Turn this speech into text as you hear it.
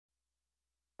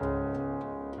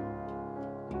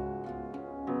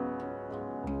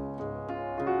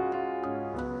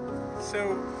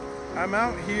So I'm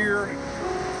out here,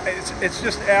 it's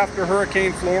just after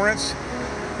Hurricane Florence,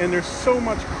 and there's so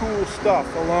much cool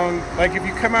stuff along, like if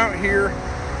you come out here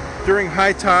during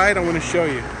high tide, I want to show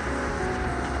you.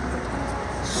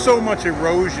 So much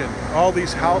erosion. All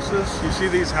these houses, you see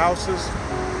these houses?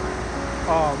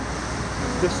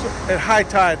 At high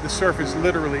tide, the surf is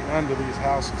literally under these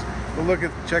houses. But look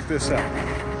at, check this out.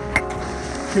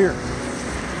 Here,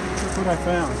 look what I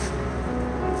found.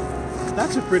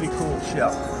 That's a pretty cool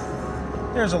shell.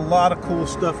 There's a lot of cool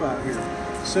stuff out here.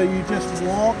 So you just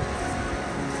walk,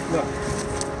 look,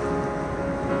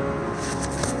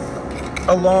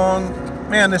 along.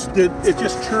 Man, it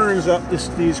just turns up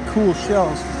these cool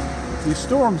shells. These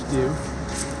storms do.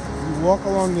 You walk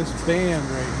along this band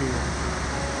right here.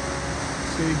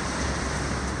 See?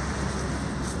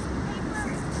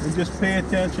 And just pay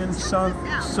attention.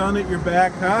 Sun at your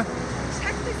back, huh?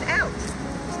 Check this out.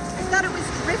 I thought it was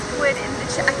driftwood and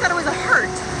I thought it was a heart.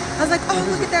 I was like, oh,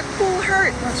 look at that cool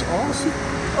heart. That's awesome.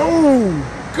 Oh,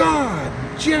 God,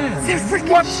 Jen. It's a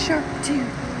freaking shark, dude.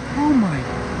 Oh, my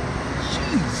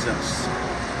Jesus.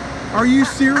 Are you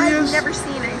serious? I've never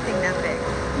seen anything that big.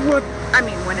 What? I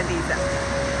mean, one of these.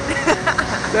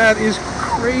 That is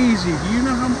crazy. Do you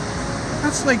know how?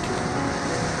 That's like,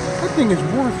 that thing is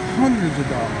worth hundreds of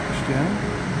dollars, Jen.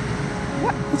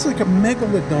 What? It's like a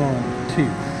Megalodon tooth.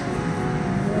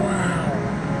 Wow.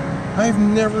 I've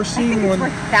never seen one. It's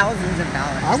worth thousands of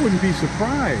dollars. I wouldn't be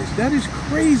surprised. That is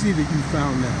crazy that you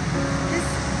found that.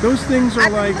 Those things are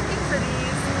like. I've been looking for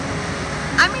these.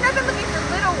 I mean, I've been looking for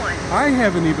little ones. I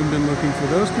haven't even been looking for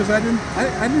those because I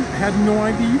had no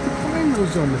idea you could find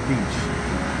those on the beach.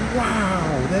 Wow,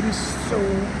 that is so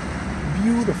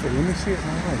beautiful. Let me see it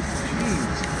live.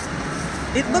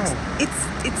 Jeez. It looks, it's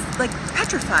like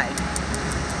petrified.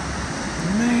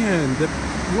 Man,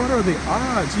 what are the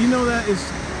odds? You know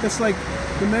it's like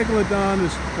the Megalodon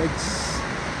is like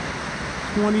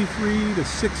 23 to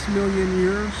 6 million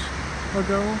years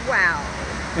ago. Wow.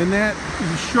 And that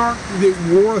shark that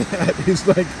wore that is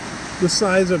like the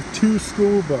size of 2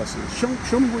 school buses. Show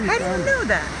me where you found it. How do you know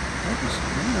that? I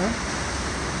know.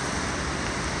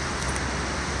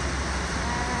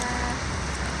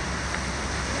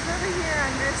 It's over here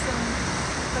under some.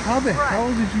 How the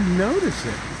hell did you notice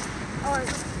it? Oh, it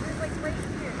was like right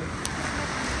here.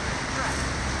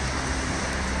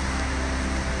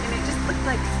 And it just looked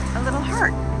like a little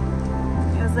heart.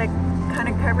 It was like kind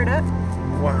of covered up.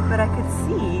 Wow. But I could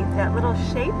see that little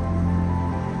shape.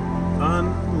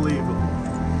 Unbelievable.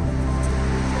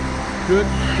 Good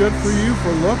for you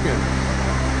for looking.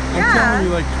 I'm telling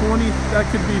you, like 20, that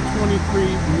could be 23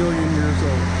 million years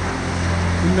old.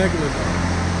 The Megalodon.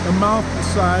 A mouth the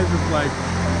size of like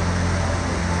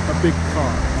a big car.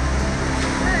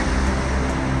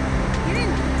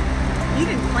 You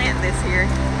didn't plant this here,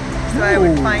 so I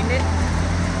would find it.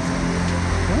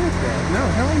 No,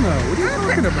 hell no. What are you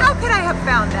talking about? How could I have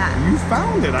found that? You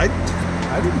found it. I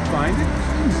didn't find it.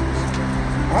 Jesus.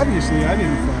 Obviously, I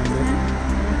didn't find it.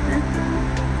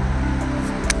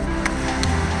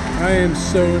 I am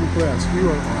so impressed.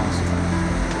 You are awesome.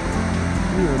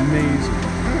 You are amazing.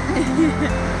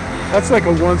 That's like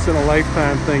a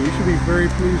once-in-a-lifetime thing. You should be very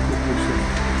pleased with yourself.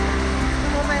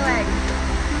 Pull my leg.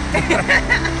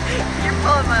 You're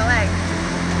pulling my leg.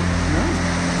 No.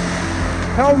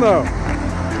 Hell no.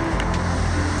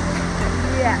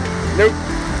 Yeah. Nope.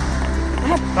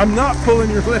 I'm not pulling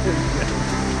your leg.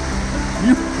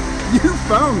 You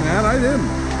found that. I didn't.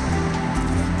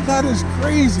 That is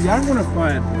crazy. I want to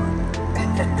find one.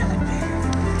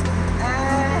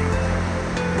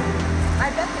 I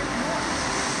bet there's more.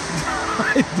 I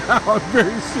doubt,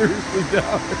 very seriously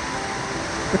doubt it.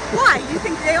 Why? You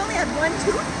think they only had one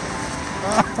tooth?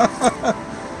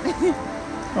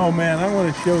 Oh man, I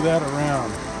want to show that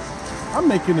around. I'm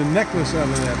making a necklace out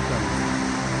of that thing.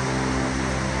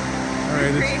 All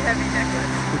right, Pretty heavy necklace.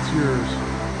 It's yours.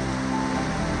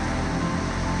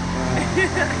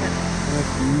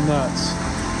 That's nuts.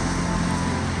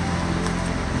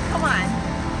 Come on.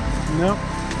 Nope,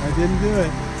 I didn't do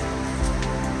it.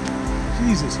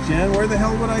 Jesus, Jen, where the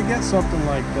hell would I get something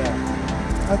like that?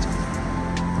 That's...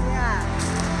 Yeah.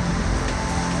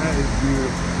 That is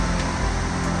beautiful.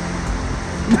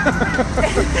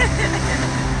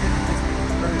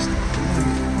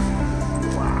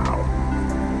 Wow.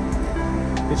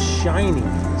 It's shiny.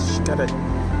 It's got a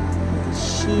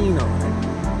sheen on it.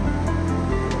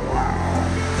 Wow.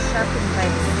 Sharpened by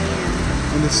the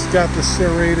sand. And it's got the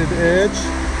serrated edge.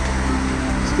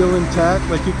 Still intact.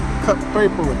 Like you could cut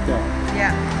paper with that.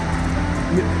 Yeah.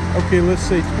 Okay, let's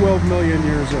say 12 million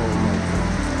years old.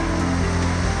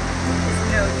 His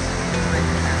nose.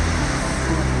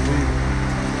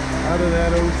 I Out of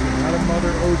that ocean, out of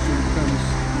Mother Ocean comes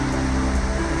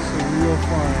a surreal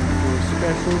find for a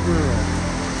special girl.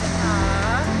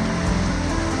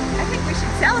 I think we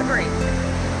should celebrate.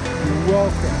 You're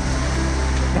welcome.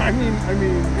 I mean,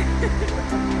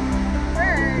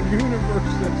 Bird. the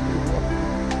universe says you're